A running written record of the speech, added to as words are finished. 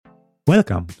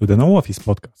Welcome to the No Office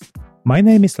podcast. My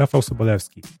name is Rafał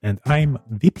Sobolewski and I'm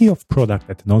VP of Product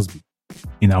at Nozbe.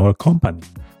 In our company,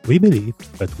 we believe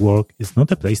that work is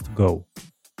not a place to go.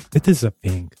 It is a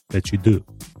thing that you do.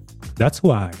 That's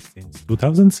why since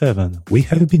 2007, we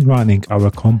have been running our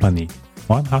company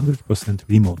 100%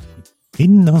 remotely.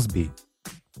 In Nozbe,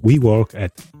 we work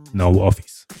at No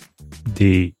Office.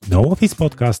 The No Office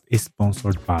podcast is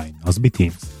sponsored by Nozbe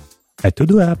Teams, a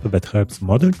to-do app that helps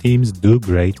modern teams do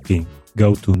great things.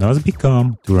 Go to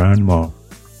nozbe.com to learn more.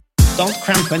 Don't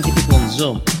cram 20 people on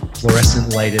Zoom.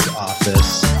 Fluorescent lighted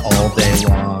office all day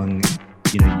long.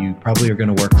 You probably are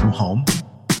going to work from home.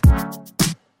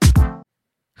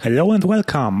 Hello and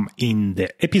welcome in the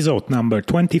episode number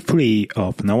 23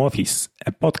 of No Office,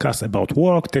 a podcast about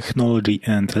work, technology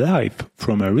and life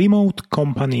from a remote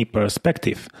company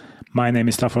perspective. My name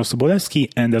is Rafał Sobolewski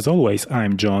and as always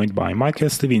I'm joined by Michael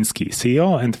Sliwinski,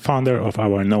 CEO and founder of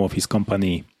our No Office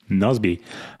company, Nozbe.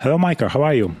 Hello Michael, how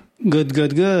are you? Good.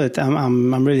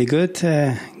 I'm really good.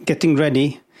 Getting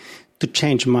ready to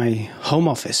change my home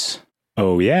office.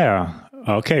 Oh yeah.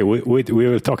 Okay, we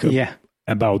will talk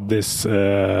about this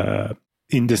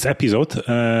in this episode.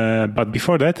 But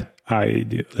before that,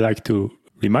 I'd like to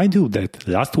remind you that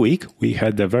last week we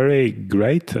had a very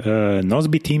great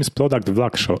Nozbe Teams product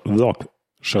vlog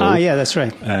show. Ah, yeah, that's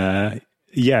right.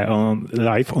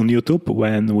 Live on YouTube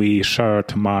when we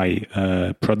shared my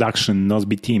production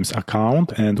Nozbe Teams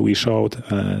account and we showed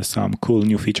some cool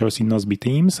new features in Nozbe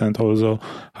Teams and also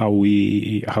how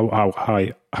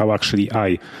actually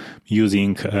I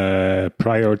using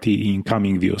priority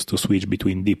incoming views to switch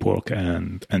between deep work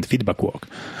and feedback work,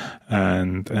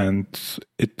 and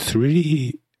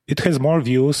it has more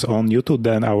views on YouTube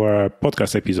than our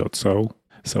podcast episode.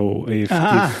 So if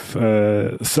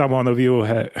someone of you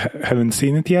haven't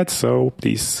seen it yet, so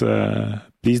please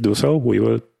do so. We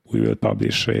will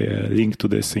publish a link to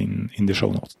this in the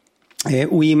show notes.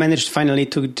 We managed finally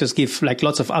to just give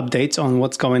lots of updates on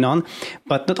what's going on.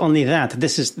 But not only that,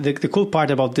 this is the cool part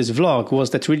about this vlog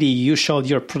was that really you showed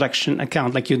your production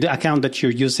account, the account that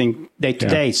you're using day to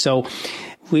day. So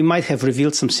we might have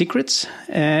revealed some secrets,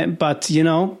 but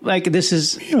this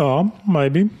is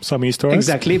maybe some Easter eggs.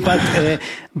 Exactly,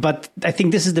 but I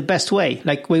think this is the best way.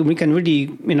 We can really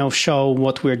show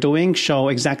what we're doing, show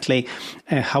exactly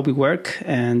how we work,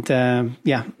 and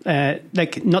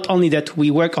not only that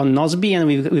we work on Nozbe and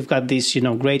we've got these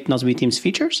great Nozbe Teams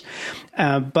features,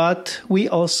 but we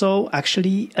also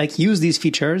actually use these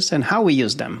features and how we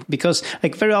use them, because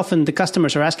very often the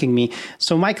customers are asking me,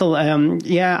 so Michael,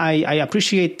 I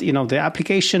appreciate the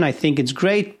application. I think it's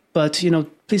great, but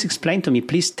please explain to me.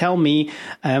 Please tell me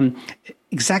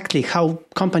exactly how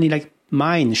company like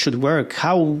mine should work,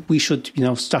 how we should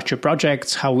structure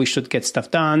projects, how we should get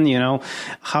stuff done.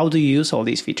 How do you use all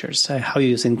these features? How you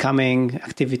use incoming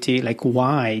activity?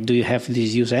 Why do you have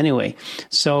this use anyway?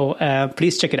 So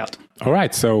please check it out. All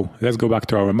right, so let's go back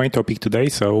to our main topic today.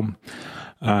 So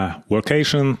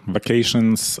workation,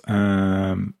 vacations,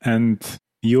 and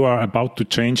you are about to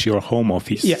change your home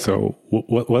office. Yeah. So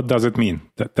what does it mean?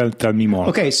 Tell me more.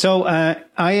 Okay, so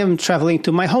I am traveling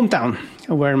to my hometown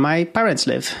where my parents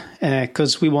live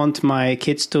because we want my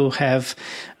kids to have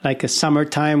a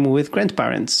summertime with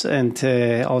grandparents and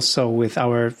also with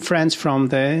our friends from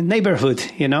the neighborhood,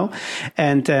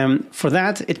 And for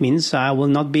that, it means I will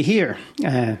not be here.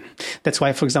 That's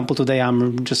why, for example, today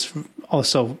I'm just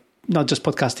also not just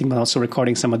podcasting, but also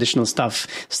recording some additional stuff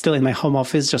still in my home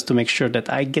office just to make sure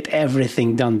that I get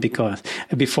everything done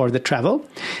before the travel.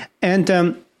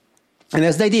 And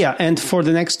that's the idea. And for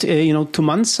the next, 2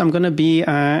 months, I'm going to be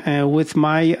with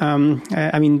my,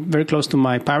 very close to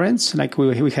my parents.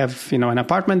 We have, an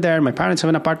apartment there. My parents have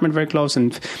an apartment very close,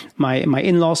 and my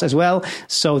in-laws as well.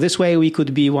 So this way we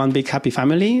could be one big happy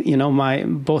family.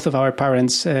 Both of our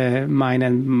parents, mine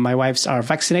and my wife's, are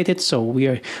vaccinated, so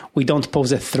we don't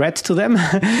pose a threat to them,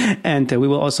 and we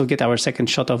will also get our second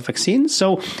shot of vaccine.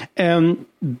 So.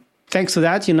 Thanks to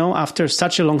that, after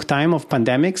such a long time of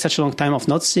pandemic, such a long time of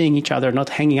not seeing each other, not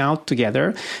hanging out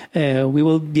together, we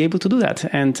will be able to do that.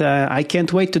 And I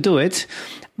can't wait to do it.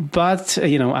 But,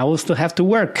 I will still have to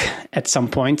work at some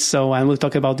point. So I will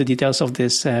talk about the details of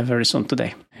this very soon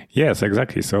today. Yes,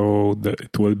 exactly. So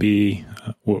it will be,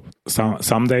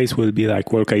 some days will be like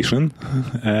workation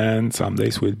and some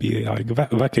days will be like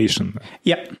vacation.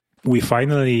 Yeah. We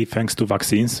finally, thanks to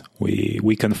vaccines,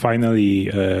 we can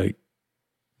finally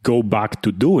go back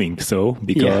to doing so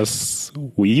because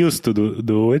we used to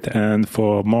do it, and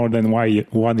for more than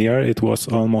 1 year it was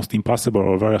almost impossible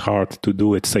or very hard to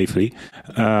do it safely.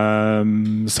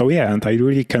 And I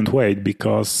really can't wait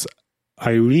because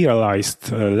I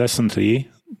realized recently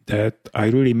that I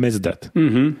really miss that.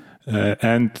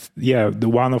 And yeah,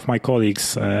 one of my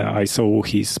colleagues, I saw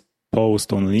his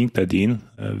post on LinkedIn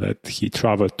that he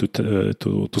traveled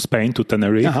to Spain, to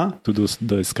Tenerife, to do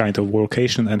this kind of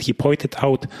workation, and he pointed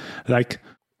out like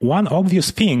one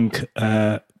obvious thing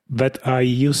that I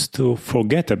used to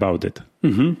forget about it.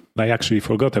 I actually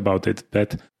forgot about it.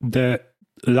 That the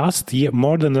last year,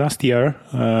 more than last year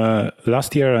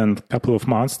and a couple of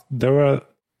months, there were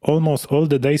almost all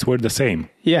the days were the same.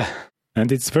 Yeah.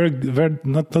 And it's very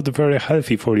not very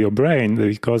healthy for your brain,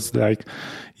 because like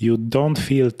you don't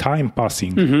feel time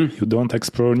passing, you don't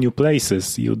explore new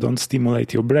places, you don't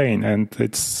stimulate your brain, and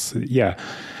it's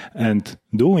and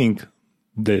doing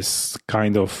this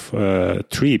kind of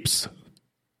trips,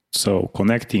 so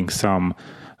connecting some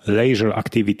leisure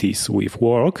activities with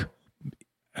work,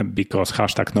 because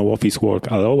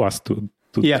 #NoOfficeWork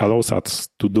allows us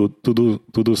to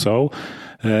do so.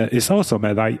 Is awesome,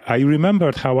 and I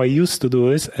remembered how I used to do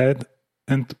this,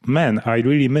 and man, I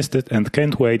really missed it, and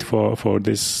can't wait for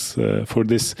this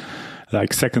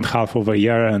like second half of a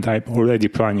year, and I'm already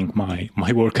planning my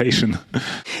workation.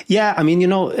 Yeah, I mean,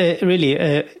 really,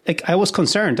 like I was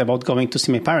concerned about going to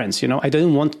see my parents. I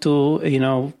didn't want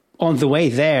to, on the way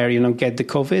there, get the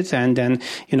COVID, and then,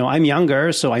 I'm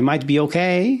younger, so I might be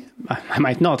okay. I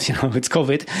might not, it's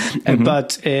COVID,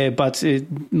 but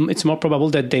it's more probable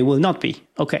that they will not be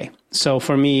okay. So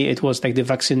for me, it was like the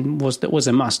vaccine was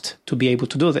a must to be able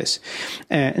to do this.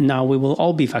 Now we will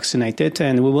all be vaccinated,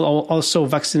 and we will also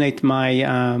vaccinate my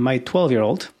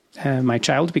 12-year-old. My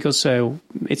child, because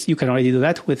you can already do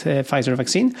that with Pfizer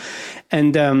vaccine,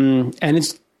 and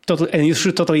it's and you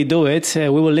should totally do it. We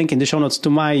will link in the show notes to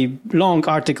my long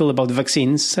article about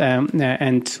vaccines,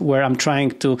 and where I'm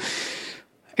trying to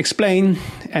explain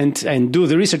and do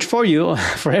the research for you,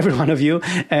 for every one of you,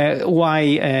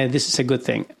 why this is a good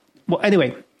thing. Well,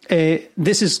 anyway.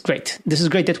 This is great. This is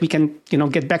great that we can,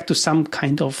 get back to some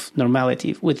kind of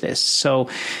normality with this. So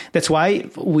that's why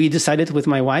we decided with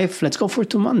my wife, let's go for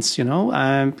 2 months.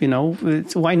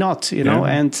 Why not?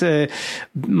 And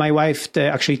my wife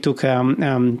actually took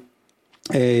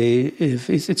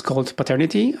it's called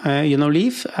paternity,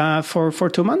 leave for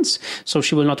 2 months. So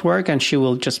she will not work, and she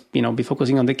will just, be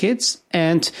focusing on the kids.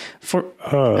 And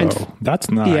that's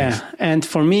nice. Yeah, and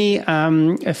for me,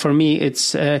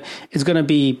 it's going to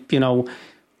be,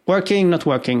 working, not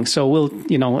working. So we'll,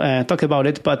 talk about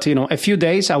it. But a few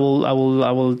days, I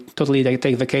will totally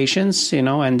take vacations,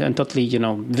 and totally,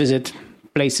 visit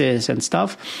places and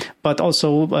stuff, but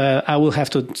also I will have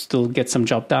to still get some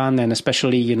job done, and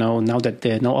especially now that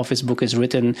the No Office book is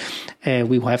written,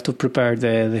 we will have to prepare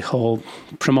the whole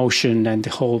promotion and the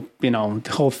whole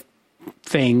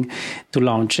thing to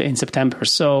launch in September.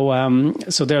 So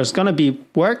so there's gonna be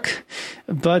work,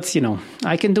 but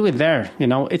I can do it there.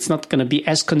 It's not gonna be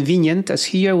as convenient as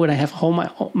here when I have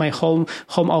my home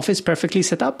office perfectly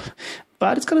set up,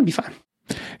 but it's gonna be fine.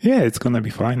 Yeah, it's gonna be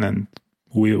fine, and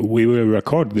we will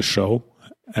record the show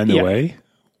anyway,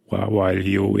 while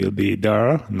you will be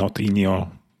there, not in your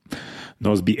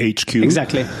Nozbe HQ.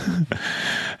 Exactly.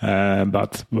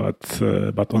 But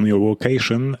on your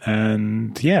location.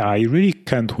 And yeah, I really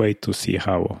can't wait to see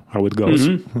how it goes,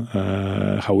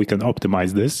 how we can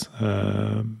optimize this.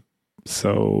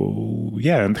 So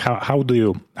yeah, and how do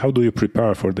you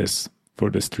prepare for this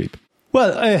trip?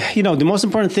 Well, the most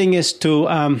important thing is to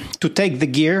take the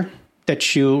gear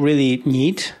that you really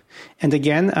need. And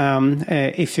again,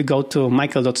 if you go to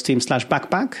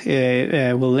michael.steam/backpack,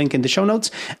 we'll link in the show notes,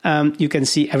 you can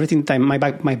see everything that my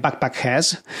backpack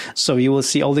has. So you will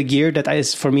see all the gear that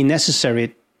is for me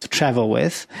necessary to travel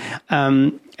with.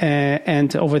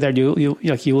 And over there,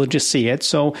 you will just see it.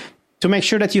 So to make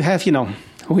sure that you have,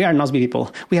 we are Nozbe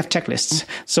people. We have checklists.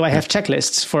 So I have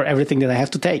checklists for everything that I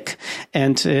have to take.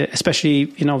 And especially,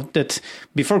 that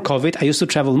before COVID, I used to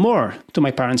travel more to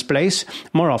my parents' place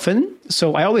more often.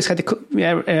 So I always had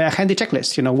a handy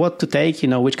checklist, what to take,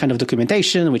 which kind of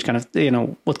documentation, which kind of,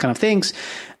 what kind of things,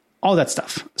 all that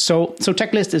stuff. So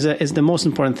checklist is the most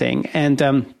important thing. And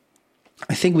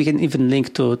I think we can even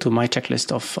link to my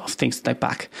checklist of things that I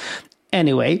pack.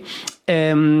 Anyway,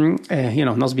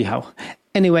 Nozbe how.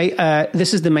 Anyway,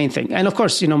 this is the main thing. And of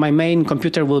course, my main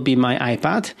computer will be my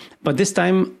iPad, but this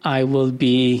time I will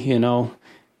be,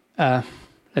 I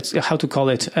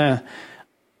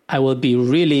will be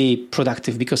really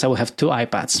productive because I will have 2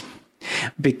 iPads.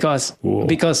 Because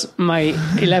my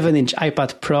 11-inch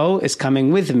iPad Pro is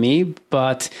coming with me,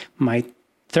 but my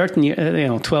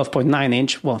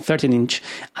 12.9-inch, 13-inch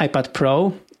iPad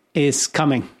Pro is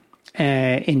coming.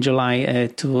 in July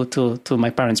to my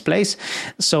parents' place.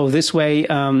 So this way,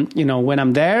 when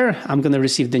I'm there, I'm going to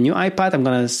receive the new iPad. I'm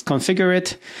going to configure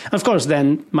it. Of course,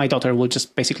 then my daughter will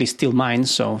just basically steal mine.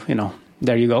 So,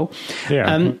 there you go.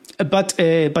 Yeah. But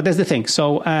that's the thing.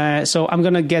 So I'm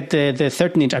gonna get the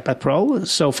 13-inch iPad Pro.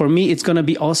 So for me, it's gonna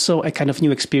be also a kind of new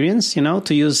experience,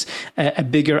 to use a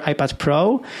bigger iPad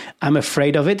Pro. I'm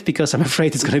afraid of it because I'm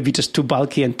afraid it's gonna be just too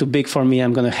bulky and too big for me.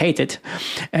 I'm gonna hate it,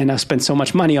 and I've spent so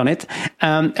much money on it.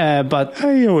 But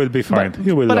you will be fine.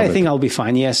 But I think I'll be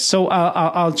fine. Yes. So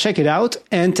I'll check it out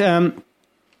and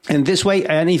this way,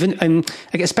 and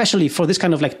especially for this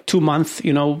kind of like 2 month,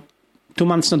 2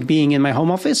 months not being in my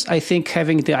home office, I think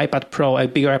having the iPad Pro, a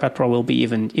bigger iPad Pro, will be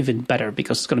even better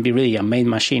because it's going to be really a main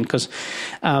machine. Because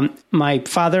my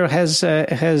father has a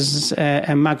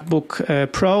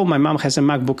MacBook Pro, my mom has a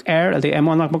MacBook Air, the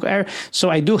M1 MacBook Air. So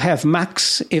I do have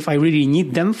Macs if I really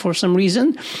need them for some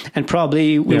reason, and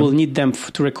probably we will need them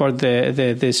to record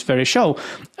this very show.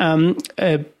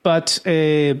 But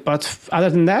other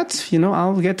than that,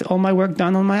 I'll get all my work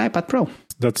done on my iPad Pro.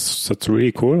 That's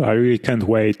really cool. I really can't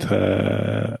wait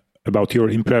about your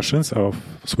impressions of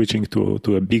switching to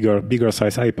a bigger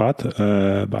size iPad.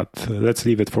 But let's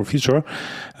leave it for future.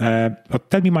 But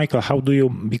tell me, Michael, how do you?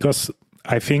 Because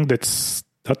I think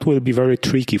that will be very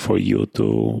tricky for you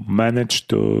to manage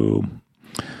to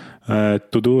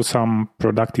do some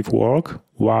productive work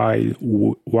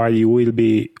while you will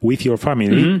be with your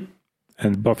family. Mm-hmm.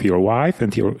 And both your wife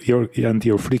and your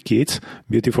 3 kids,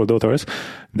 beautiful daughters,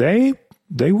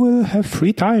 they will have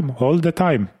free time all the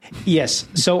time. Yes.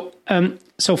 So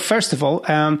first of all,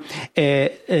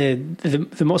 the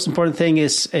most important thing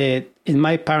is in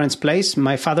my parents' place,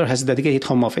 my father has a dedicated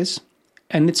home office,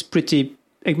 and it's pretty.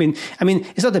 I mean,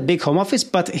 it's not a big home office,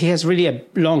 but he has really a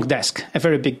long desk, a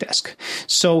very big desk.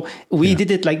 So we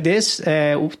did it like this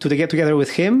to get together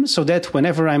with him, so that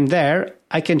whenever I'm there,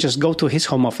 I can just go to his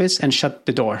home office and shut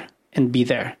the door and be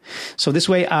there. So this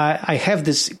way, I have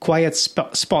this quiet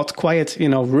spot,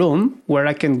 room where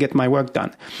I can get my work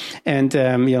done. And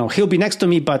he'll be next to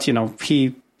me, but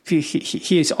he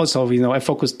is also a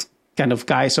focused kind of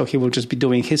guy, so he will just be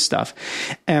doing his stuff.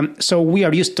 So we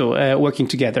are used to working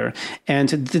together, and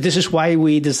this is why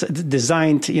we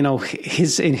designed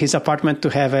his apartment to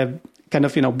have a kind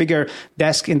of bigger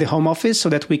desk in the home office so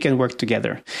that we can work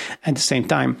together at the same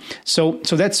time. So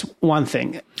that's one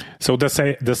thing. So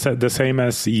the same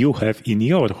as you have in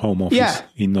your home office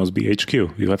in Nozbe HQ.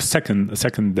 You have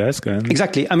second desk. And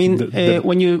exactly. I mean,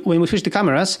 when we switch the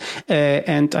cameras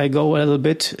and I go a little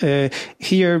bit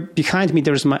here behind me,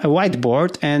 there's a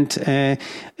whiteboard, and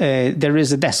there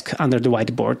is a desk under the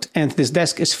whiteboard, and this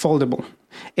desk is foldable.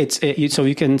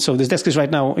 So this desk is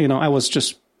right now. I was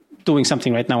just doing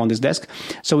something right now on this desk.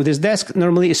 So this desk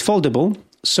normally is foldable.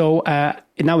 So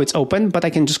now it's open, but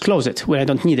I can just close it when I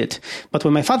don't need it. But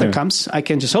when my father comes, I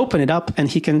can just open it up and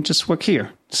he can just work here.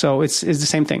 So it's the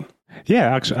same thing.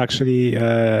 Yeah, actually,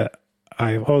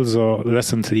 I also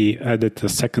recently added a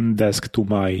second desk to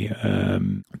my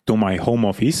home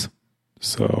office.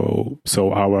 So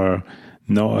our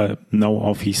no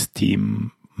office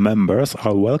team members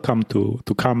are welcome to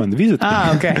come and visit me.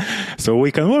 Okay. So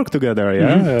we can work together,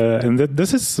 yeah. Mm-hmm. And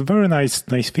this is a very nice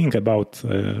thing about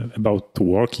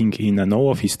working in an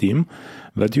office team,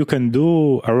 that you can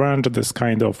arrange this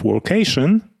kind of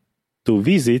workation to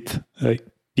visit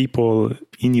people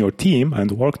in your team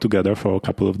and work together for a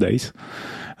couple of days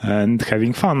and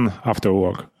having fun after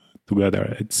work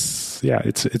together. It's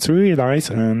really nice,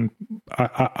 and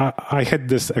I had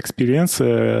this experience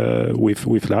with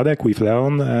Radek, with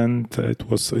Leon, and it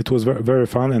was very, very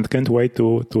fun, and can't wait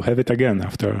to have it again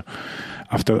after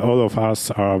all of us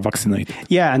are vaccinated.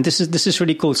 Yeah, and this is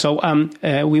really cool. So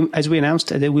as we announced,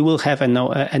 that we will have a no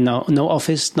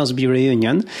office Nozbe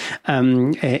reunion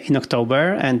in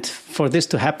October, and for this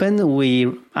to happen,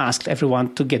 we asked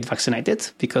everyone to get vaccinated,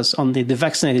 because only the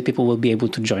vaccinated people will be able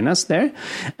to join us there.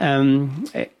 And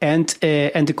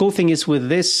the cool thing is with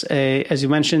this, as you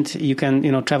mentioned, you can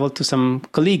travel to some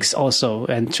colleagues also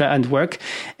and work.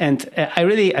 And I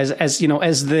really, as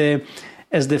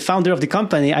the founder of the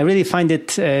company, I really find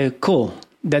it cool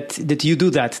that you do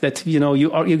that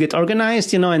you get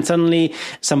organized, and suddenly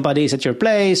somebody is at your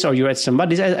place or you're at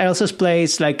somebody else's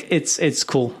place. Like it's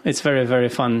cool. It's very, very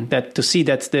fun to see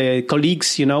that the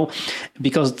colleagues,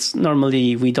 because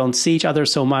normally we don't see each other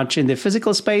so much in the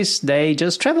physical space, they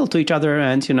just travel to each other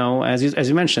and, as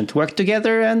you mentioned, work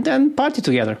together and then party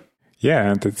together.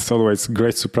 Yeah, and it's always a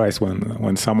great surprise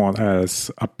when someone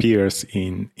else appears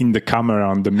in the camera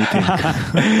on the meeting.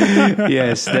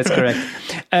 Yes, that's correct.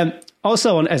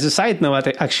 Also, as a side note,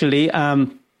 actually,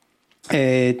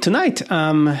 Tonight,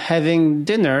 I'm having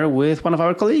dinner with one of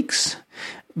our colleagues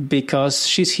because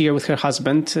she's here with her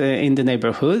husband in the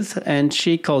neighborhood, and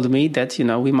she called me that,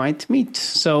 we might meet.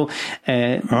 So,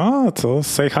 so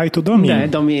say hi to Domi. Yeah,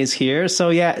 Domi is here. So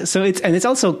it's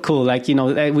also cool. Like,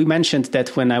 we mentioned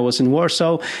that when I was in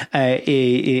Warsaw,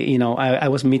 I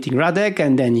was meeting Radek,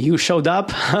 and then you showed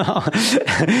up,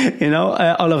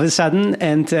 all of a sudden,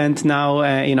 and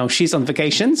now, she's on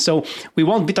vacation. So we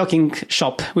won't be talking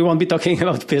shop. We won't be talking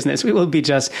about business. We will be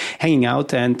just hanging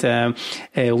out, and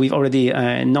we've already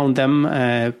known them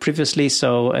previously,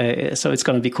 so it's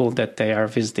going to be cool that they are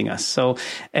visiting us. So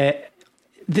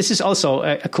this is also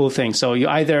a cool thing. So you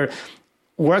either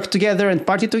work together and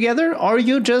party together, or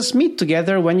you just meet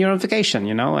together when you're on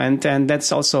vacation, and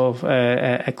that's also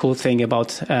a cool thing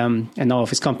about an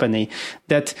office company,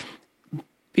 that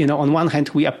on one hand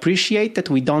we appreciate that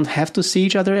we don't have to see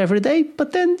each other every day,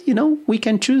 but then we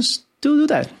can choose to do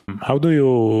that. How do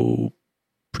you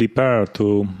prepare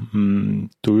to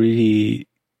really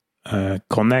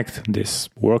connect this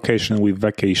workation with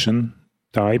vacation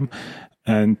time,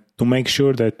 and to make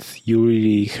sure that you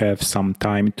really have some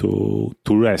time to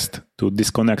rest, to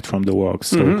disconnect from the work?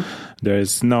 So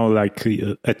there's no like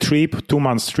a trip, 2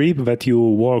 months trip that you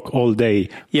work all day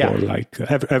for like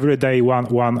every day,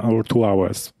 one or 2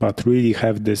 hours, but really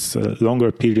have this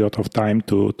longer period of time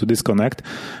to disconnect,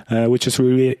 which is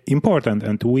really important.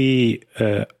 And we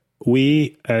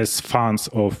as fans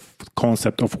of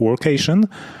concept of workation,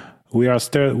 we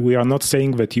are not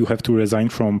saying that you have to resign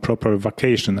from proper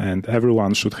vacation, and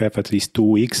everyone should have at least 2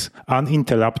 weeks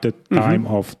uninterrupted time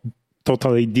of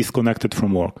totally disconnected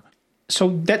from work. So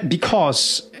that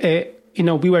because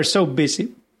we were so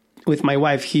busy with my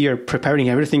wife here preparing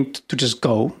everything to just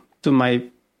go to my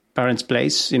parents'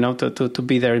 place, to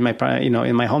be there in my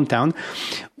in my hometown,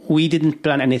 we didn't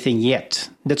plan anything yet.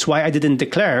 That's why I didn't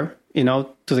declare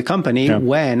to the company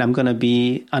when I'm going to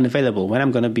be unavailable, when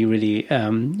I'm going to be really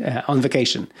on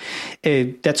vacation.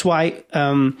 That's why.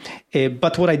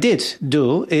 But what I did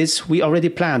do is we already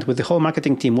planned with the whole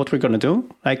marketing team what we're going to do.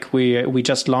 Like we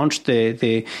just launched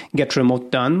the Get Remote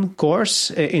Done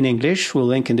course in English. We'll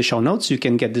link in the show notes. You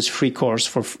can get this free course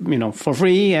for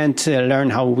free and learn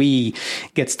how we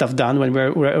get stuff done when we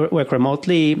work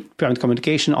remotely, parent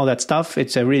communication, all that stuff.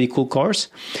 It's a really cool course.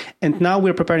 And now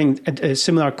we're preparing a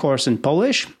similar course in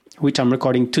Polish, which I'm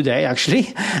recording today,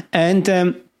 actually, and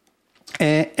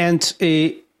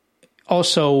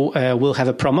also we'll have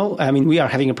a promo. I mean, we are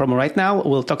having a promo right now.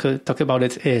 We'll talk about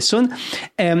it soon.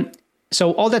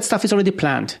 So all that stuff is already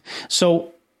planned.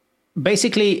 So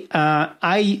basically,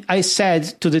 I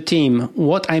said to the team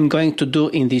what I'm going to do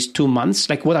in these 2 months,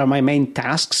 like what are my main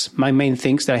tasks, my main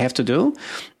things that I have to do.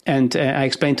 And I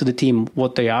explained to the team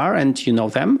what they are, and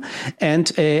them.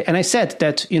 And I said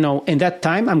that, in that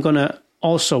time, I'm going to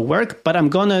also work, but I'm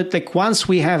going to, once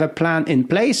we have a plan in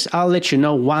place, I'll let you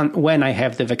know when I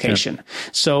have the vacation. Yeah.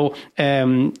 So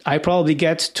I probably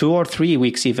get 2 or 3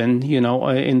 weeks even, in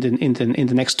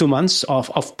the next 2 months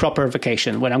of proper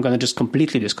vacation, when I'm going to just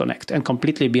completely disconnect and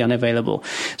completely be unavailable.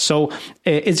 So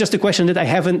it's just a question that I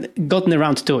haven't gotten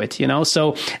around to it,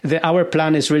 So our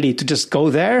plan is really to just go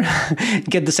there,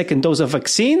 get the second dose of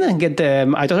vaccine, get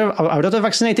our daughter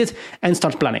vaccinated, and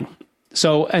start planning.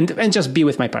 So, and just be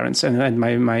with my parents and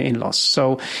my in-laws.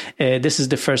 So, this is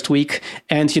the first week,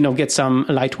 and, get some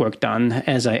light work done,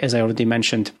 as I already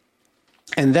mentioned.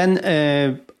 And then,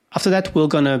 after that, we're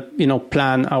going to,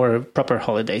 plan our proper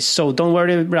holidays. So don't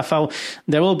worry, Rafał,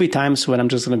 there will be times when I'm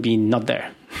just going to be not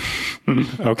there.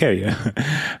 Okay.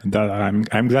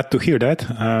 I'm glad to hear that.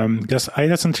 Because I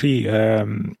recently,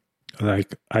 I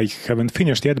haven't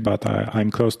finished yet, but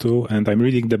I'm close to, and I'm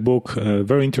reading the book, a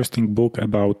very interesting book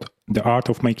about the art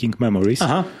of making memories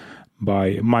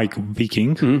by Mike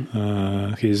Viking.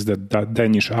 He's the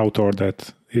Danish author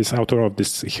that is author of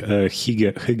this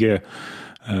Hygge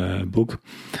book.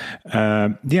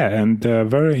 And a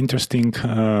very interesting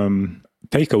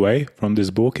takeaway from this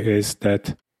book is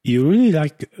that you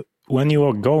really when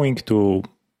you're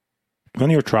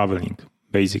traveling,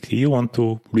 basically, you want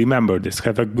to remember this,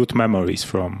 have a good memories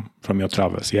from your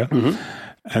travels, yeah? Mm-hmm.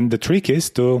 And the trick is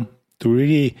to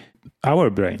really, our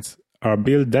brains are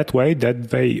built that way that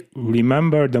they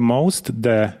remember the most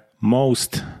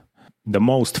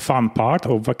fun part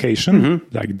of vacation,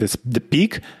 like the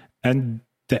peak and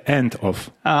the end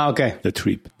of the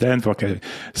trip, the end of vacation.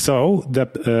 So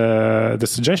the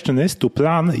suggestion is to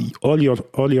plan all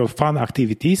your fun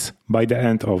activities by the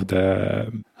end of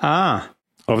the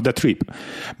trip.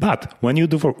 But when you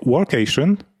do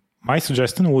workation, my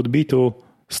suggestion would be to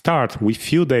start with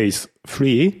few days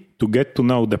free to get to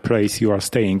know the place you are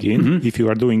staying in. If you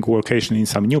are doing workation in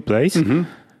some new place,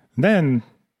 then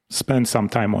spend some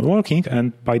time on working,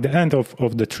 and by the end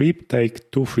of the trip,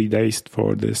 take 2-3 days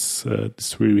for this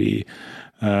really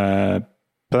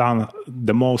plan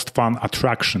the most fun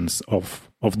attractions of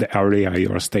the area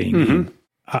you are staying in.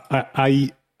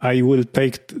 I will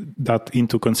take that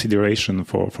into consideration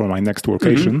for my next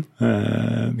workation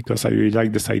because I really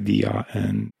like this idea,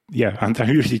 and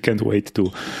I really can't wait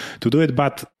to do it.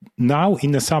 But now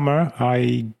in the summer,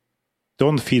 I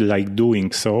don't feel like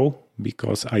doing so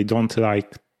because I don't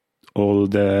like all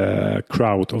the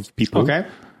crowd of people. Okay.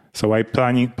 So I'm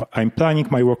planning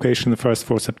my vacation first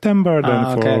for September, then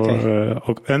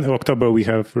in October we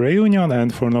have reunion,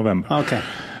 and for November. Okay.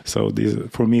 So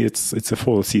for me it's a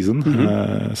fall season.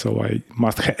 So I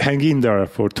must hang in there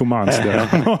for 2 months.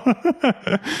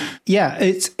 Yeah,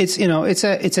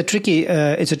 it's a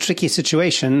tricky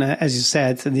situation, as you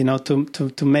said.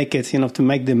 To make it, to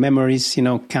make the memories,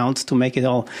 count, to make it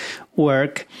all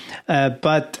work.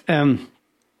 But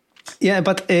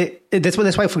that's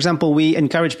why, for example, we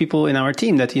encourage people in our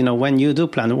team that, when you do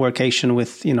plan a workation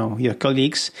with, your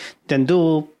colleagues, then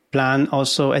do plan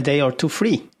also a day or two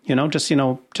free,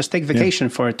 just take vacation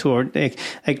for a tour.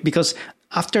 Because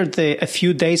after a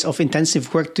few days of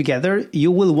intensive work together,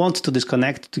 you will want to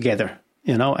disconnect together,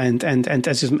 and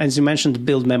as you mentioned,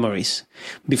 build memories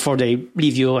before they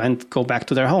leave you and go back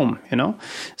to their home,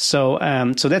 So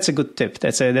that's a good tip.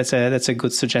 That's a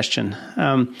good suggestion.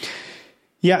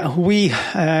 We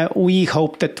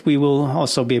hope that we will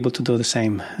also be able to do the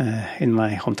same in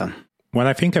my hometown. When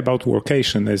I think about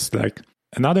workation, is like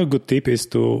another good tip is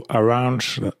to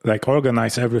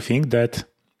organize everything that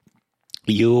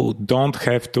you don't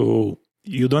have to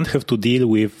deal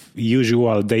with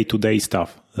usual day-to-day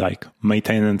stuff like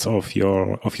maintenance of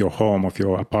your home, of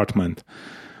your apartment.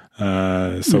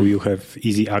 So you have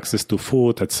easy access to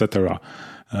food, etc.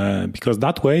 Because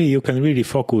that way you can really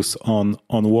focus on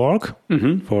work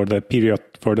for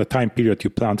the time period you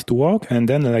planned to work, and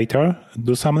then later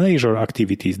do some leisure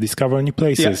activities, discover new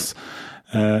places,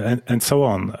 and so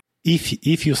on.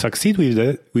 If you succeed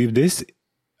with this,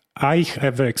 I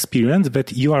have experienced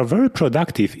that you are very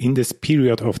productive in this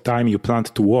period of time you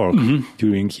planned to work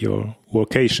during your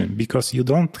workation, because you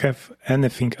don't have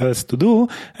anything else to do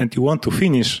and you want to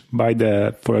finish by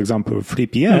for example, 3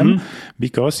 p.m.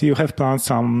 because you have planned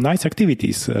some nice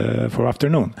activities for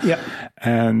afternoon. Yeah.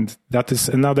 And that is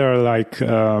another,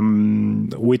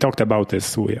 we talked about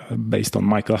this based on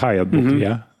Michael Hyatt book.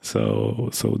 Yeah. So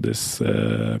this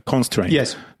constraint.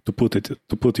 Yes. To put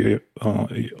it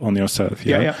on yourself.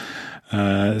 Yeah.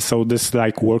 So this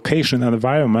workation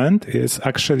environment is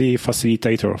actually a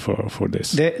facilitator for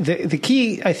this. The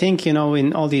key, I think, in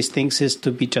all these things is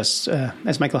to be just,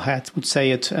 as Michael Hyatt would say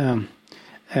it,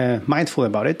 mindful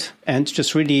about it, and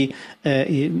just really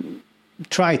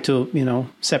try to,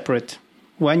 separate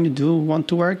when you do want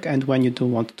to work and when you do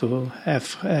want to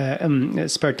have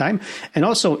spare time. And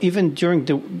also, even during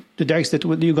the days that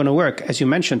you're going to work, as you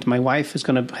mentioned, my wife is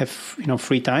going to have,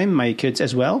 free time, my kids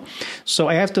as well. So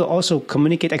I have to also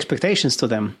communicate expectations to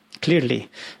them clearly.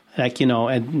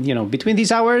 Between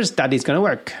these hours, Daddy's going to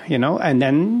work, and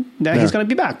then he's going to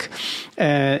be back,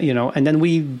 and then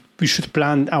we should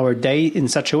plan our day in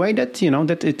such a way that,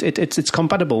 that it's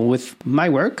compatible with my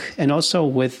work and also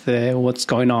with what's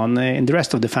going on in the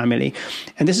rest of the family.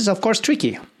 And this is, of course,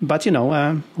 tricky, but,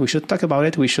 we should talk about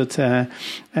it. We should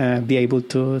be able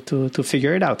to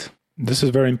figure it out. This is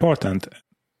very important.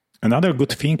 Another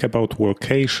good thing about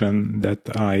workation that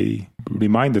I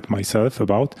reminded myself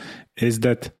about is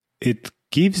that it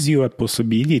gives you a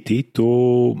possibility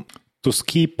to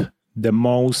skip the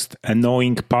most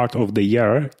annoying part of the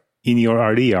year in your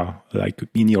area, like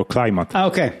in your climate.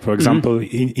 Okay. For example,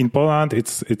 in Poland,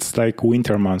 it's like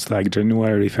winter months, like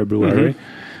January, February,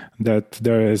 that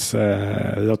there is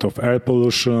a lot of air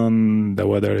pollution, the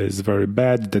weather is very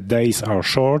bad, the days are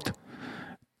short.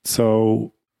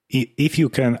 So if you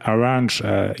can arrange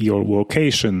your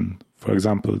workation, for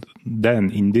example, then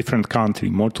in different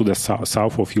country, more to the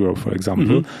south of Europe, for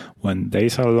example, when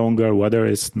days are longer, weather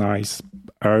is nice,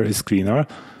 air is cleaner,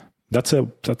 that's a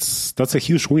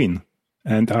huge win.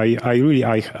 And I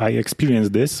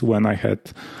experienced this when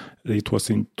it was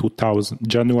in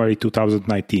January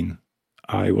 2019.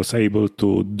 I was able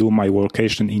to do my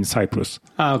workation in Cyprus.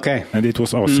 Okay. And it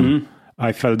was awesome.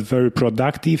 I felt very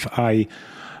productive.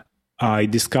 I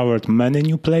discovered many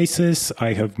new places.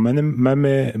 I have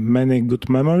many good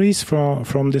memories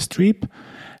from this trip,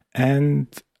 and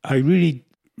it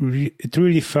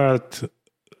really felt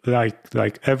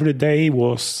like every day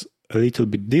was a little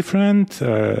bit different.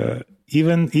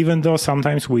 even though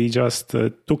sometimes we just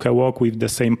took a walk with the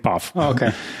same path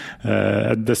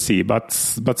at the sea, but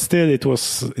still it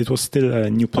was still a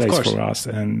new place for us,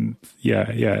 and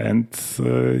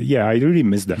I really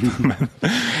miss that.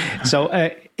 So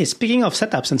speaking of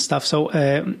setups and stuff, so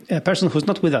a person who's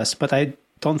not with us, but I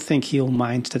don't think he'll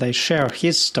mind that I share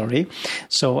his story.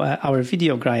 So our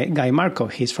video guy Marco,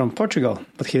 he's from Portugal,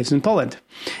 but he lives in Poland,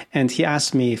 and he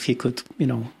asked me if he could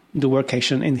do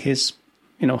workation in his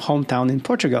hometown in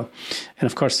Portugal. And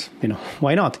of course,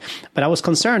 why not? But I was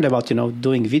concerned about,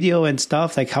 doing video and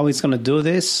stuff, like how he's going to do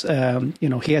this.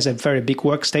 He has a very big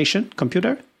workstation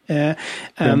computer in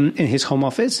his home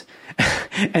office.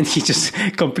 And he just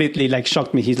completely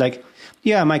shocked me. He's like,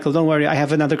 yeah, Michael, don't worry. I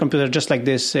have another computer just like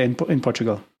this in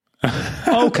Portugal.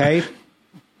 Okay.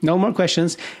 No more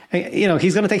questions.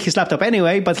 He's going to take his laptop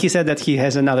anyway, but he said that he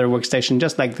has another workstation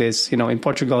just like this, in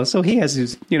Portugal. So he has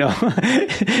his,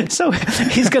 so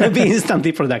he's going to be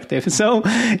instantly productive. So,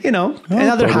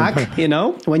 another hack,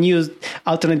 when you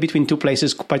alternate between two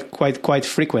places quite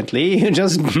frequently, you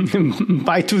just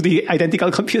buy two the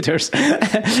identical computers.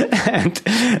 And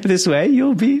this way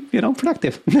you'll be,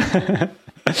 productive.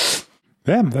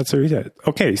 Yeah, that's really it.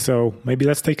 Okay, so maybe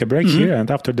let's take a break here. And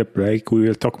after the break, we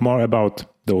will talk more about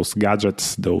those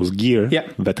gadgets, those gear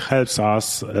that helps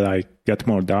us get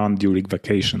more done during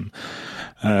vacation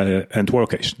and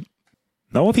workation.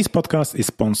 Now, this podcast is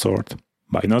sponsored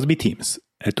by Nozbe Teams,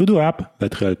 a to-do app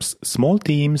that helps small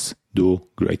teams do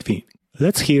great things.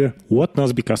 Let's hear what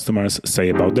Nozbe customers say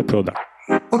about the product.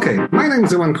 Okay, my name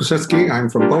is Iwan Kruszewski.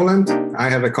 I'm from Poland. I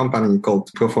have a company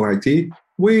called Pro4IT.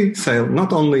 We sell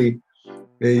not only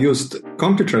used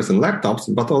computers and laptops,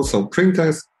 but also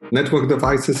printers, network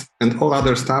devices, and all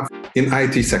other stuff in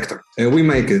IT sector. We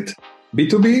make it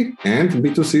B2B and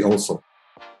B2C also.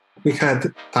 We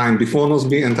had time before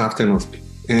Nozbe and after Nozbe.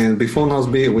 And before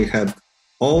Nozbe,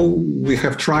 we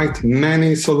have tried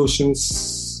many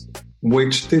solutions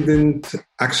which didn't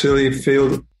actually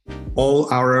fill all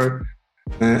our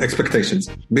expectations.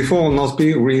 Before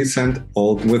Nozbe, we sent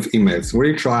all with emails.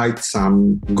 We tried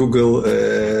some Google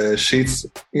Sheets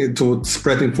to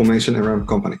spread information around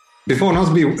company. Before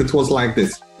Nozbe, it was like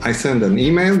this. I send an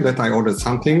email that I ordered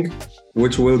something,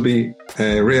 which will be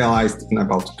realized in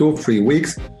about 2 or 3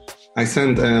 weeks. I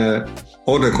send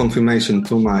order confirmation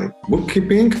to my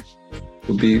bookkeeping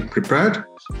to be prepared.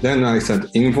 Then I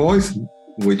sent invoice,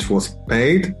 which was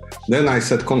paid. Then I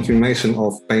set confirmation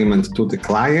of payment to the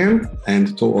client and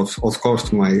of course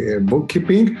to my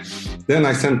bookkeeping. Then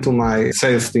I sent to my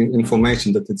sales team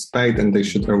information that it's paid and they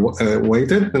should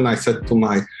wait it. Then I sent to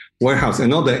my warehouse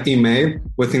another email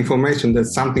with information that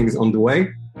something is on the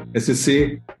way. As you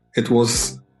see, it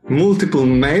was multiple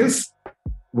mails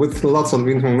with lots of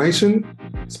information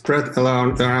spread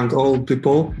around all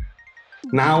people.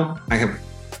 Now I have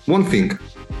one thing.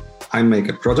 I make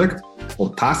a project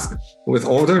or task with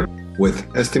order, with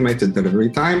estimated delivery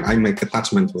time. I make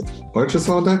attachment with purchase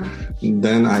order.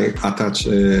 Then I attach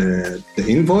the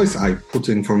invoice. I put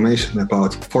information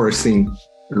about foreseen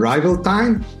arrival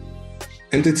time.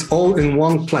 And it's all in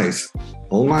one place.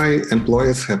 All my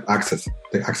employees have access.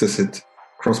 They access it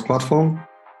cross-platform.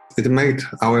 It made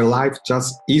our life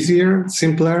just easier,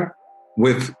 simpler,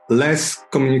 with less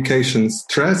communication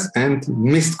stress and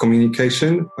missed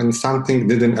communication when something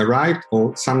didn't arrive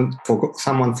or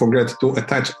someone forgot to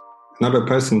attach another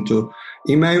person to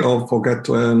email or forget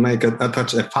to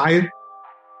attach a file.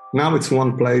 Now it's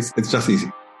one place. It's just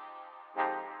easy.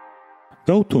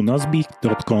 Go to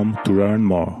nozbe.com to learn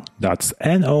more. That's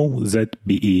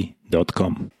nozbe.com.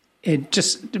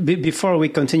 Just before we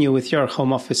continue with your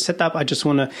home office setup, I just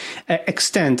want to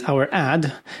extend our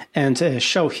ad and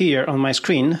show here on my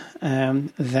screen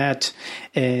that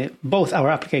both our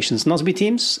applications, Nozbe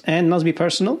Teams and Nozbe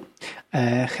Personal,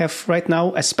 have right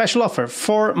now a special offer,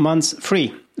 4 months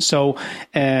free. So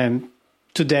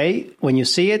today, when you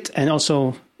see it, and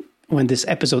also when this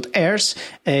episode airs,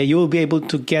 you will be able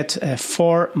to get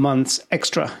 4 months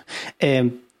extra.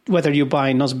 Whether you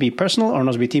buy Nozbe Personal or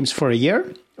Nozbe Teams for a year,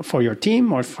 for your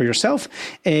team or for yourself,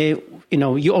 you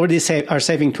already are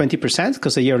saving 20%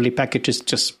 because the yearly package is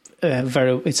just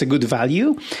it's a good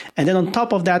value. And then on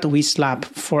top of that, we slap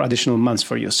 4 additional months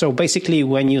for you. So basically,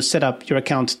 when you set up your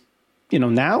account,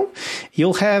 now,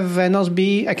 you'll have a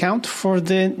Nozbe account for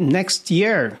the next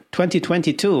year,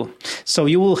 2022. So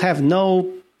you will have no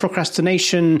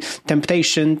procrastination,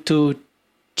 temptation to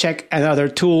check another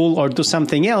tool or do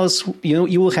something else.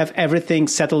 You will have everything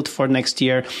settled for next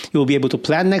year. You will be able to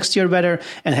plan next year better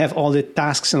and have all the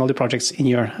tasks and all the projects in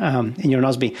your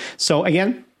Nozbe. So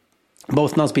again,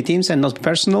 both Nozbe Teams and Nozbe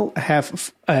Personal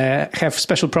have have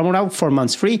special promo now, 4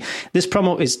 months free. This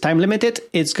promo is time limited.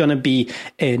 It's going to be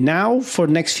now for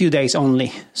the next few days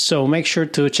only. So make sure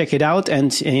to check it out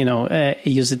and,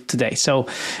 use it today. So,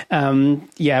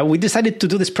 we decided to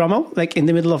do this promo like in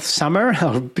the middle of summer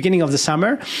or beginning of the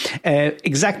summer,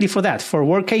 exactly for that, for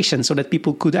workation, so that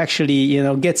people could actually,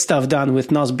 get stuff done with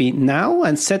Nozbe now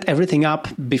and set everything up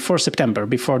before September,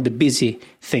 before the busy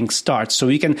thing starts. So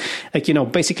you can,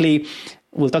 basically,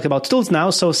 we'll talk about tools now.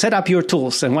 So set up your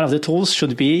tools. And one of the tools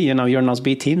should be, your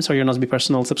Nozbe Teams or your Nozbe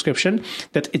personal subscription,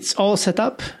 that it's all set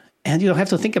up and you don't have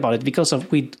to think about it because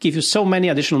we give you so many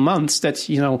additional months that,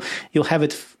 you'll have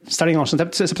it starting on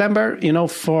September,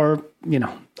 for,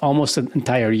 almost an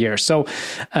entire year. So,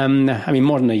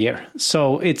 more than a year.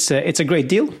 So it's a great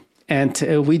deal. And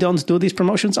we don't do these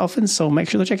promotions often. So make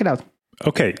sure to check it out.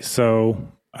 Okay. So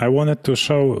I wanted to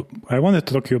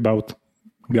talk to you about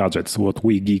gadgets, what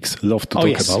we geeks love to talk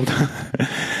about.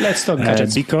 Let's talk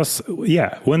gadgets. Because,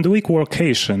 when doing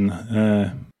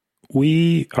workation,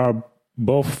 we are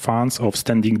both fans of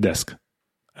standing desk,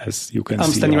 as you can see.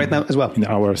 I'm standing right now as well. In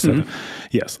our setup.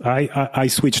 Yes, I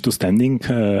switched to standing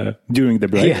during the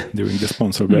break, during the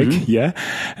sponsor break.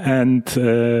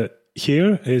 And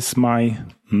here is my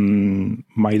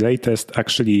latest,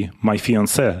 actually my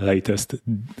fiancé latest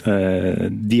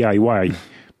DIY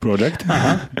project.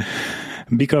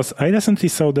 Because I recently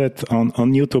saw that on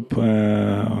YouTube,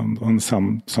 on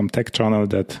some tech channel,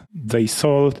 that they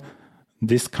sold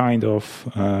this kind of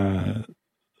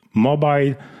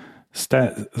mobile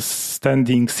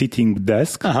standing sitting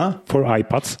desk for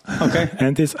iPads. Okay.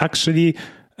 And it's actually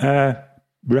a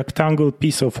rectangle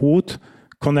piece of wood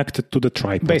connected to the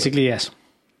tripod. Basically, yes.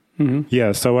 Mm-hmm.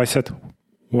 Yeah, so I said,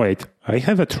 wait, I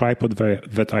have a tripod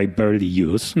that I barely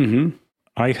use. Mm-hmm.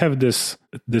 I have this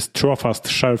Trofast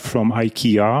shelf from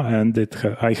IKEA, and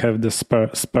I have the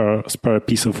spare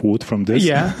piece of wood from this.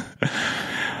 Yeah.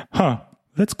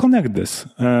 Let's connect this.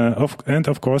 And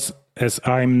of course, as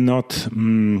I'm not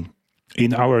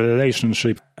in our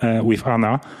relationship with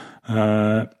Anna,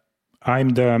 I'm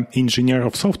the engineer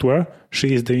of software.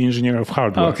 She is the engineer of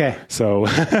hardware. Okay. So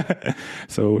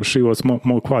she was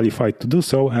more qualified to do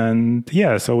so. And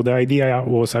so the idea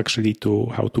was actually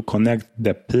how to connect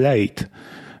the plate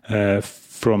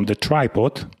from the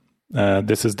tripod.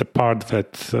 This is the part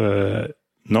that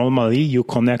normally you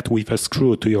connect with a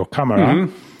screw to your camera.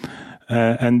 Mm-hmm.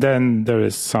 And then there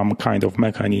is some kind of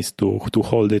mechanism to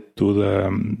hold it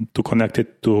to connect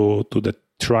it to the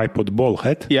tripod ball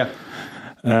head. Yeah.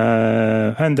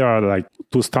 And there are like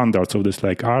two standards of this,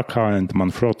 like Arca and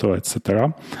Manfrotto,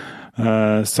 etc.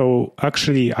 So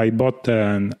actually, I bought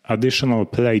an additional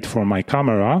plate for my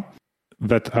camera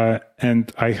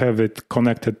and I have it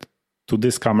connected to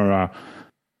this camera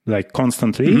like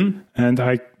constantly,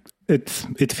 and it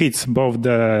fits both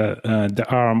the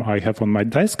arm I have on my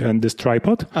desk and this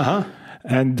tripod,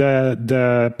 and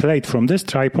the plate from this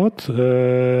tripod.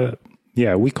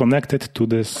 We connected to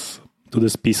this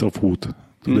piece of wood.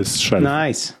 To this shelf.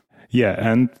 Nice. Yeah,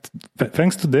 and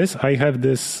thanks to this, I have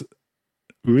this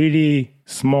really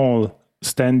small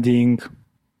standing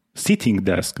sitting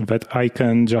desk that I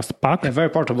can just pack very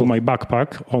portable. To my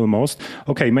backpack almost.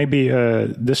 Okay, maybe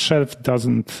this shelf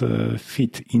doesn't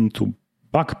fit into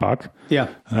backpack. Yeah.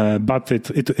 But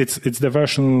it's the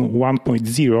version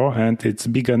 1.0, and it's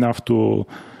big enough to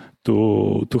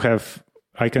have.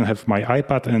 I can have my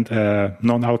iPad and a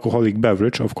non-alcoholic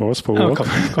beverage, of course, for work.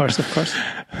 Of course.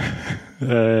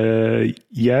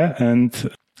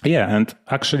 And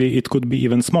actually it could be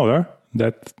even smaller.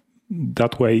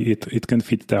 That way it can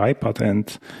fit the iPad,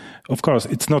 and of course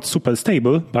it's not super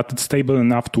stable, but it's stable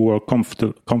enough to work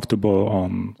comfortable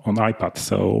on iPad.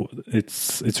 So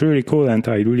it's really cool, and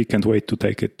I really can't wait to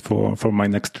take it for my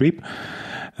next trip.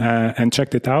 And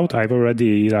checked it out. I've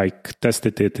already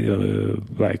tested it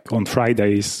on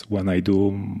Fridays when I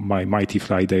do my Mighty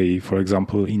Friday, for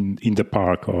example, in the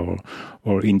park or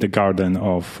in the garden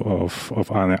of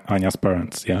Anya's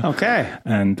parents. Yeah. Okay.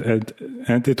 And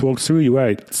it works really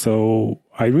well. So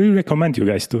I really recommend you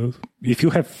guys to, if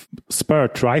you have spare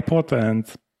tripod, and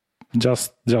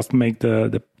just make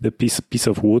the piece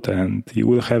of wood, and you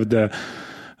will have the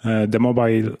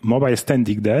mobile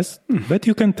standing desk that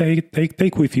you can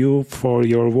take with you for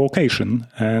your vacation,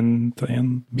 and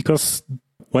because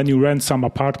when you rent some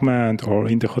apartment or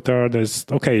in the hotel,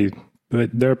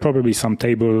 there are probably some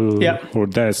table or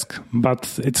desk,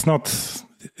 but it's not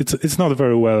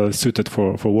very well suited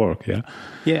for work.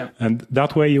 Yeah. And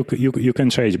that way you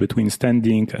can change between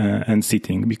standing and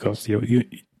sitting, because you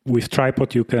with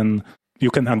tripod you can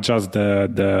adjust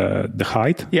the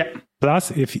height. Yeah.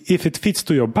 Plus, if it fits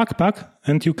to your backpack,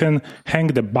 and you can hang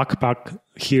the backpack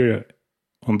here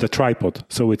on the tripod,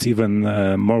 so it's even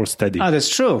more steady. Ah, that's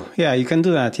true. Yeah, you can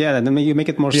do that. Yeah, then you make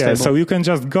it more stable. Yeah, so you can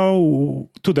just go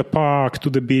to the park, to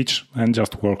the beach, and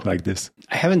just work like this.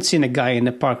 I haven't seen a guy in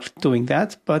the park doing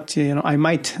that, but I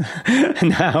might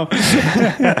now.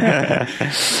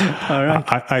 All right.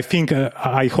 I think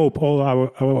I hope all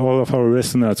of our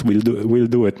listeners will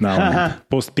do it now. And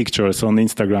post pictures on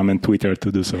Instagram and Twitter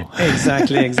to do so.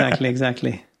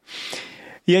 Exactly.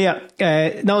 Yeah.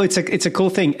 No, it's a cool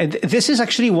thing. And this is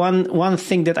actually one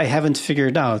thing that I haven't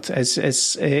figured out. As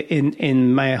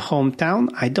in my hometown,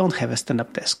 I don't have a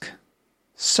stand-up desk,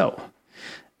 so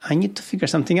I need to figure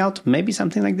something out. Maybe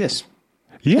something like this.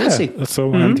 Yeah. We'll see.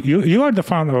 So and you are the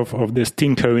fan of this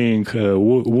tinkering,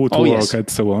 woodwork, yes. and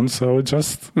so on. So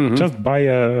just buy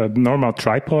a normal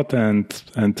tripod and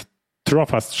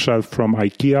Trofast shelf from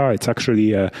IKEA. It's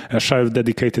actually a shelf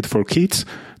dedicated for kids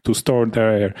to store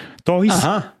their toys.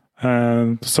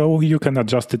 So you can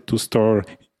adjust it to store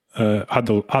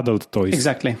adult toys.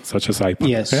 Exactly. Such as iPad.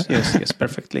 Yes,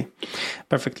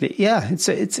 perfectly. Yeah, it's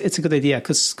a good idea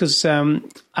because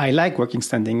I like working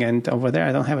standing, and over there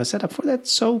I don't have a setup for that.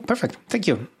 So perfect. Thank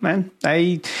you, man.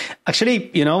 I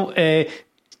actually,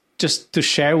 just to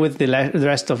share with the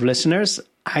rest of listeners,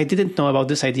 I didn't know about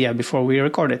this idea before we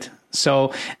recorded.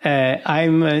 So it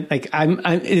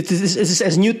is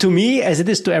as new to me as it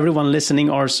is to everyone listening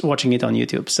or watching it on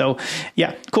YouTube. So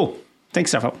yeah, cool.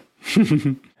 Thanks, Rafał.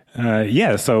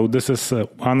 So this is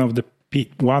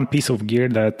one piece of gear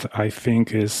that I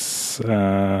think is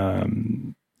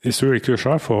really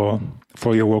crucial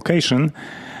for your vocation.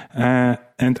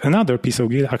 And another piece of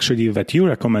gear actually that you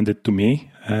recommended to me,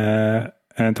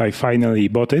 and I finally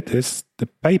bought it, is the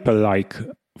Paperlike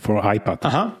for iPad.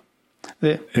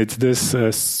 It's this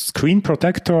screen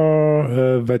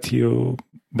protector that you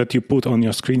put on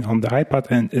your screen on the iPad,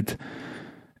 and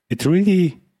it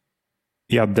really,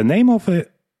 the name of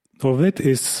it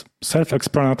is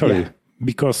self-explanatory,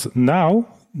 because now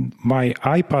my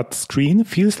iPad screen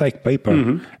feels like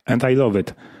paper, and I love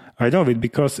it. I love it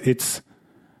because it's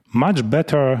much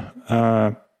better,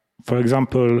 for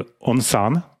example, on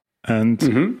sun, and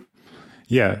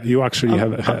you actually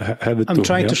have it too. I'm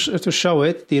trying to show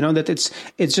it, that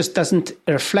it just doesn't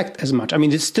reflect as much. I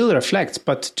mean, it still reflects,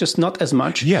 but just not as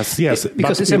much. Yes.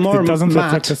 Because it's a more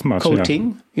matte as much,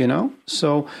 coating,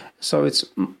 So it's,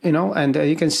 and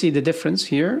you can see the difference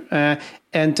here.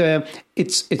 And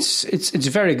it's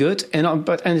very good.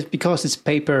 And because it's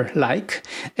paper-like,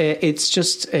 it's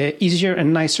just easier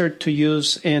and nicer to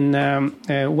use in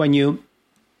when you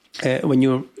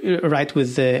write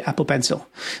with the Apple Pencil.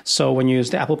 So when you use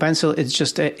the Apple Pencil, it's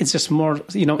just more,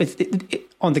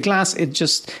 on the glass, it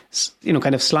just,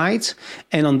 kind of slides.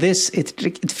 And on this,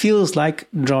 it feels like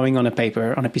drawing on a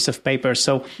piece of paper.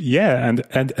 So yeah.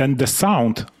 And the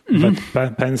sound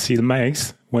that pencil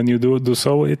makes when you do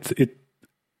so,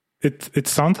 it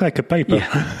sounds like a paper,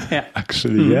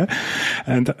 actually,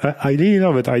 and I really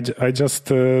love it. I just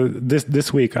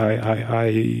this week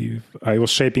I was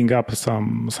shaping up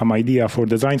some idea for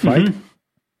Design Fight,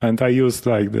 and I used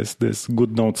like this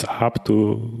GoodNotes app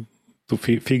to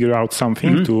figure out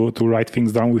something, to write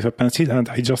things down with a pencil, and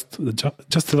I just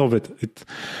love it.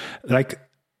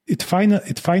 It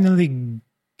finally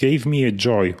gave me a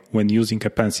joy when using a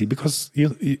pencil, because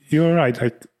you're right.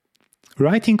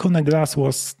 Writing on a glass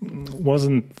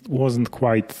wasn't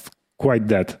quite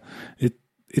that.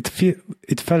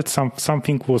 It felt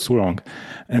something was wrong,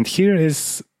 and here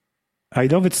is, I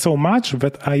love it so much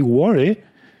that I worry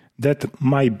that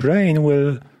my brain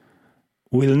will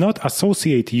not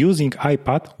associate using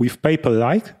iPad with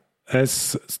Paperlike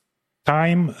as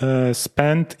time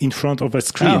spent in front of a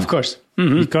screen. Of course,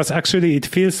 because actually it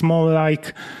feels more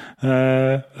like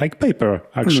paper,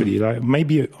 actually, like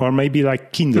maybe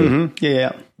like Kindle.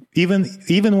 Yeah.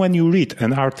 Even when you read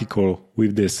an article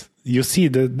with this, you see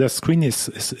the screen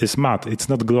is matte. It's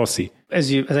not glossy.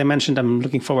 As I mentioned, I'm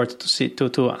looking forward to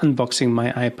unboxing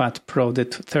my iPad Pro, the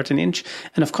 13-inch,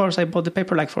 and of course I bought the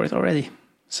Paperlike for it already.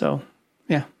 So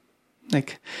yeah,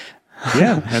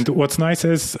 and what's nice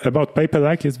is about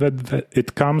Paperlike is that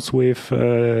it comes with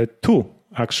two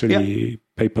actually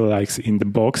Paperlikes in the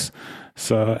box.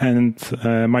 So, and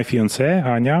my fiancée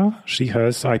Anya, she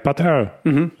has iPad Air,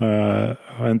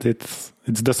 and it's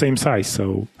the same size,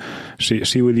 so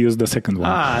she will use the second one.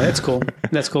 That's cool.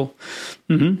 That's cool.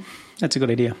 That's a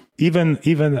good idea.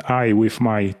 Even I, with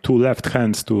my two left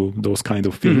hands, do those kind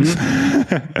of things.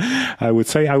 I would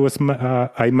say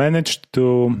I managed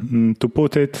to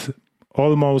put it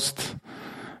almost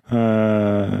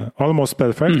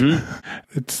perfect.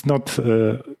 It's not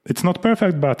it's not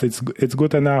perfect, but it's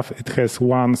good enough. It has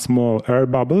one small air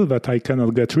bubble that I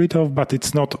cannot get rid of, but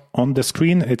it's not on the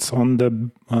screen. It's on the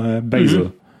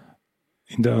bezel,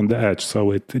 on the edge,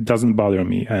 so it doesn't bother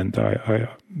me. And I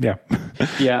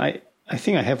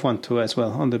think I have one too as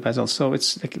well on the bezel, so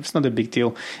it's not a big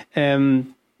deal.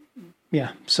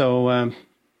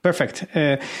 Perfect.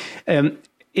 I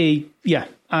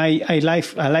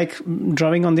like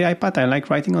drawing on the iPad. I like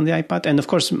writing on the iPad. And of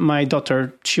course, my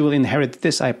daughter, she will inherit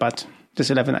this iPad, this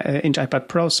 11-inch iPad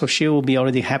Pro. So she will be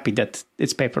already happy that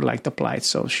it's Paperlike applied.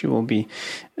 So she will be,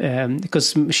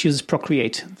 because she uses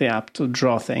Procreate, the app, to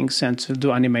draw things and to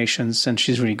do animations. And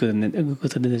she's really good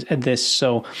at this.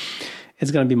 So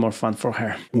it's going to be more fun for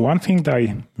her. One thing that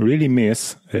I really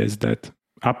miss is that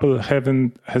Apple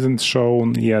hasn't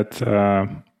shown yet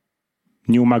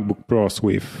new MacBook Pros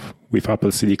with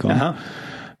Apple Silicon,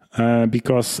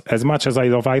 because as much as I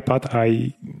love iPad,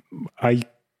 I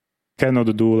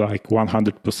cannot do like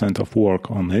 100% of work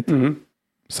on it,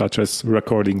 such as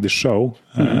recording the show.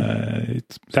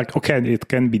 It's like, okay, it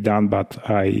can be done, but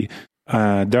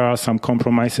there are some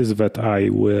compromises that I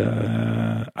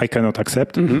cannot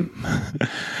accept.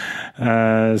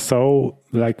 So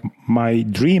like my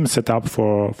dream setup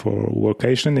for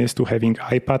workation is to having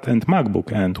iPad and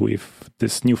MacBook, and with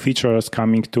this new features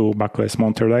coming to macOS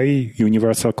Monterey,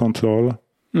 universal control,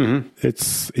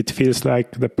 it feels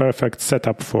like the perfect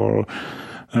setup for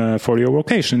your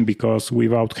workation, because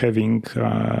without having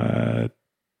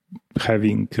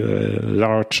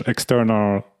large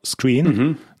external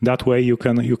screen, that way you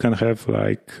can have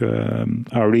like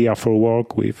area for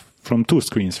work from two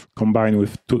screens combined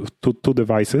with two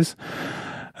devices,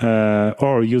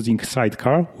 or using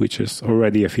Sidecar, which is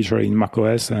already a feature in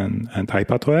macOS and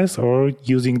iPadOS, or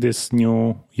using this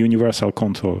new universal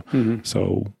control.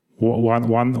 So one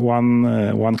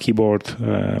keyboard,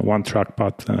 one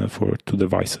trackpad for two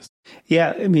devices.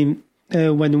 Yeah, I mean,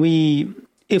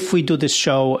 if we do this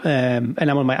show and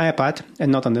I'm on my iPad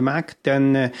and not on the Mac,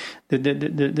 then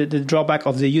the drawback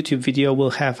of the YouTube video will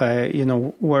have a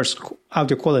worse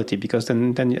audio quality, because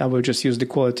then I will just use the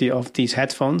quality of these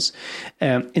headphones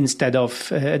instead of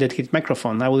a dedicated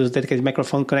microphone. I will use a dedicated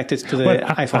microphone connected to the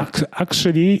iPhone.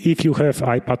 Actually, if you have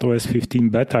iPadOS 15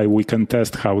 beta, we can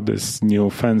test how this new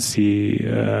fancy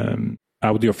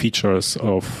audio features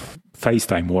of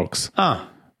FaceTime works.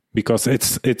 Because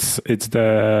it's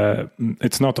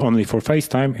not only for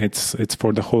FaceTime, it's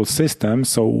for the whole system.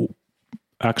 So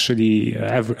actually,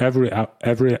 every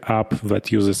app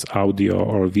that uses audio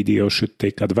or video should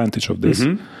take advantage of this.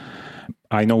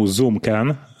 I know Zoom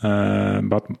can,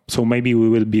 but so maybe we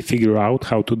will figure out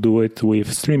how to do it with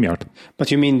StreamYard.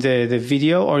 But you mean the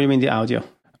video, or you mean the audio?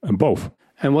 Both.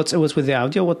 And what's with the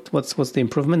audio? What's the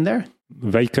improvement there?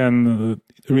 They can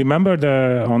remember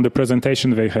on the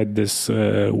presentation they had this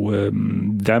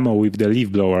demo with the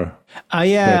leaf blower.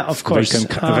 Of course.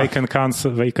 They can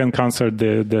cancel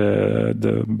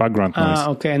the background noise.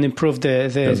 Okay, and improve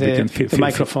the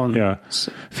microphone.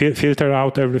 Filter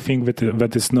out everything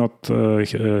that is not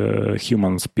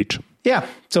human speech. Yeah,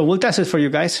 so we'll test it for you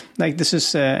guys. Like, this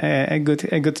is a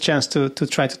good chance to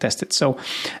try to test it. So.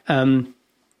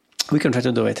 We can try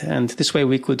to do it, and this way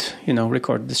we could,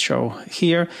 record this show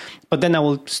here. But then I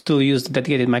will still use the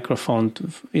dedicated microphone,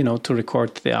 to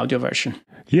record the audio version.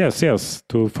 Yes.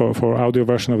 For audio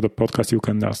version of the podcast, you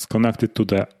can just connect it to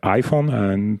the iPhone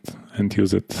and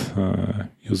use it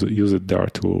there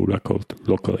to record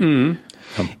locally.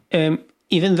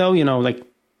 Even though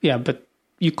but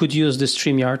you could use the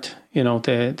StreamYard,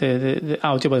 the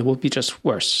audio, but it would be just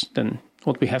worse than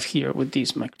what we have here with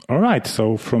these mics. All right.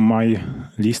 So from my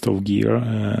list of gear,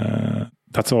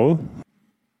 that's all.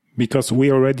 Because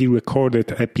we already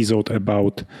recorded episode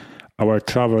about our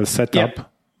travel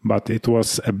setup, but it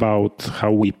was about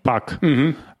how we pack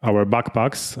our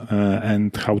backpacks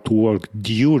and how to work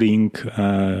during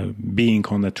being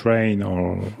on a train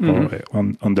or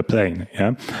on the plane.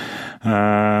 Yeah.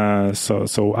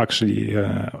 So actually,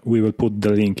 we will put the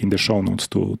link in the show notes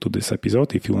to this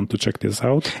episode if you want to check this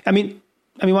out. I mean,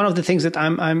 one of the things that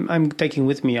I'm taking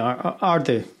with me are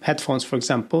the headphones, for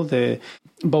example,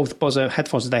 both Bose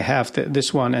headphones that I have,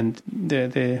 this one and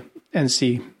the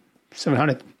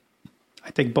NC700. I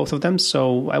take both of them,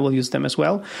 so I will use them as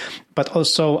well. But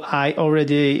also, I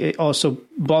already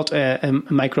bought a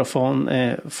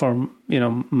microphone for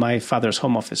my father's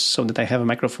home office, so that I have a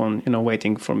microphone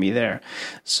waiting for me there.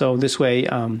 So this way,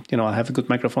 I'll have a good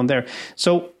microphone there.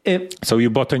 So you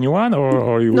bought a new one,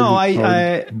 or you? No,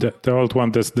 the old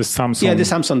one, the Samsung. Yeah, the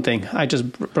Samsung thing. I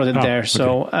just brought it there.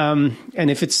 So and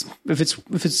if it's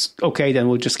okay, then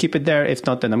we'll just keep it there. If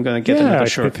not, then I'm going to get another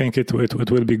shirt. I think it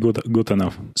will be good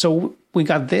enough. So we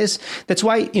got this. That's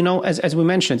why as we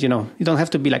mentioned, you don't have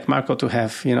to be like Marco to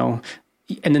have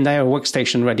an entire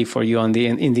workstation ready for you in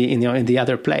the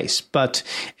other place. But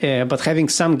having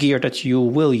some gear that you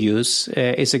will use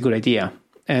is a good idea.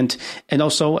 And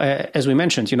also, as we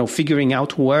mentioned, figuring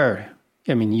out where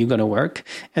you're going to work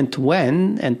and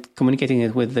when, and communicating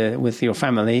it with your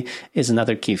family is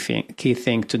another key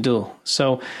thing to do.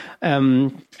 So,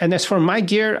 and as for my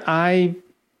gear,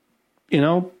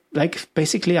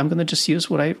 basically, I'm going to just use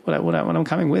what I'm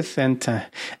coming with, and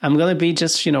I'm going to be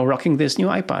just rocking this new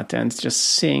iPad and just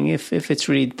seeing if it's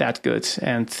really that good,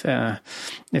 and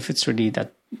if it's really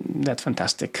that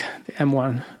fantastic, the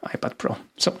M1 iPad Pro.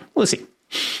 So we'll see.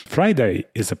 Friday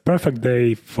is a perfect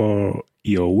day for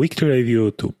your weekly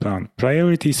review to plan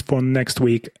priorities for next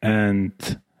week and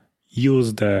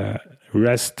use the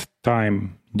rest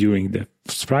time during the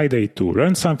Friday to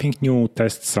learn something new,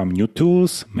 test some new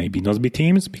tools, maybe Nozbe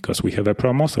Teams, because we have a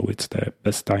promo, so it's the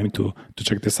best time to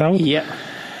check this out. Yeah.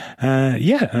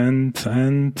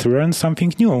 And learn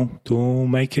something new to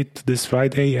make it this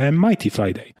Friday a mighty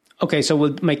Friday. Okay, so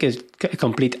we'll make a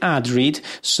complete ad read.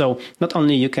 So not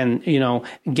only you can,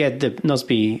 get the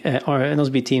Nozbe or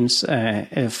Nozbe Teams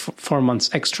 4 months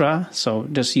extra, so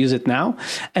just use it now.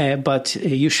 But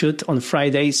you should on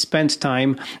Friday spend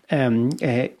time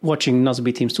watching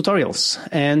Nozbe Teams tutorials,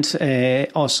 and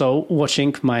also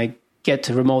watching my Get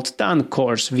Remote Done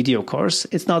video course.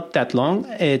 It's not that long.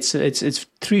 It's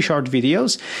 3 short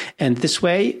videos, and this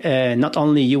way, not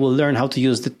only you will learn how to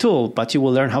use the tool, but you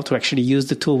will learn how to actually use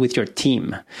the tool with your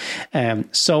team.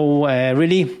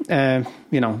 Really,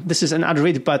 this is an ad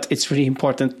read, but it's really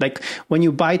important. Like when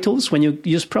you buy tools, when you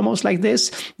use promos like this,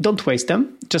 don't waste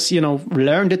them. Just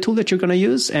learn the tool that you're going to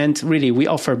use, and really, we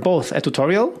offer both a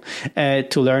tutorial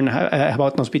to learn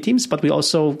about Nozbe Teams, but we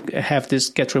also have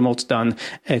this Get Remote Done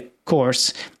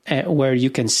course where you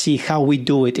can see how we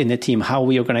do it in a team, how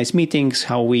we organize meetings,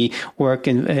 how we work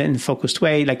in a focused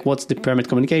way, like what's the permit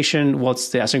communication, what's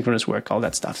the asynchronous work, all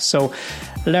that stuff. So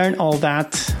learn all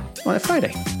that on a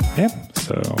Friday. Yep.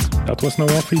 So that was No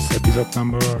Office, episode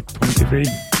number 23.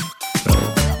 So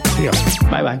see ya.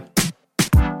 Bye-bye.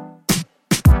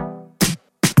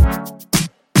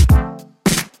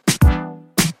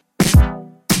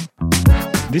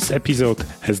 This episode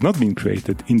has not been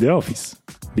created in the office,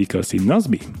 because in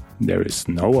Nozbe there is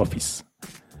no office.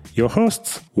 Your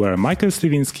hosts were Michael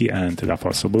Sliwinski and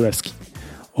Rafał Sobolewski.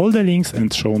 All the links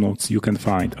and show notes you can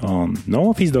find on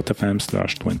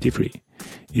nooffice.fm/23.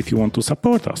 If you want to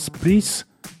support us, please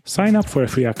sign up for a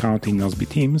free account in Nozbe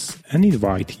Teams and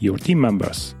invite your team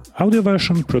members. Audio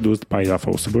version produced by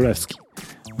Rafał Sobolewski.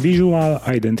 Visual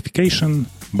identification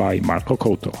by Marco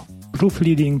Couto.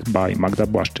 Proofreading by Magda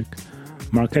Błaszczyk.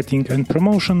 Marketing and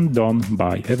promotion done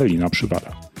by Ewelina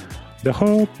Przywara. The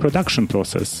whole production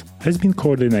process has been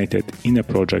coordinated in a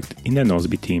project in the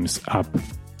Nozbe Teams app.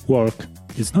 Work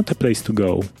is not a place to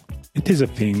go, it is a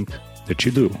thing that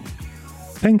you do.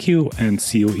 Thank you and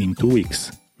see you in 2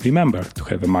 weeks. Remember to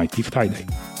have a mighty Friday.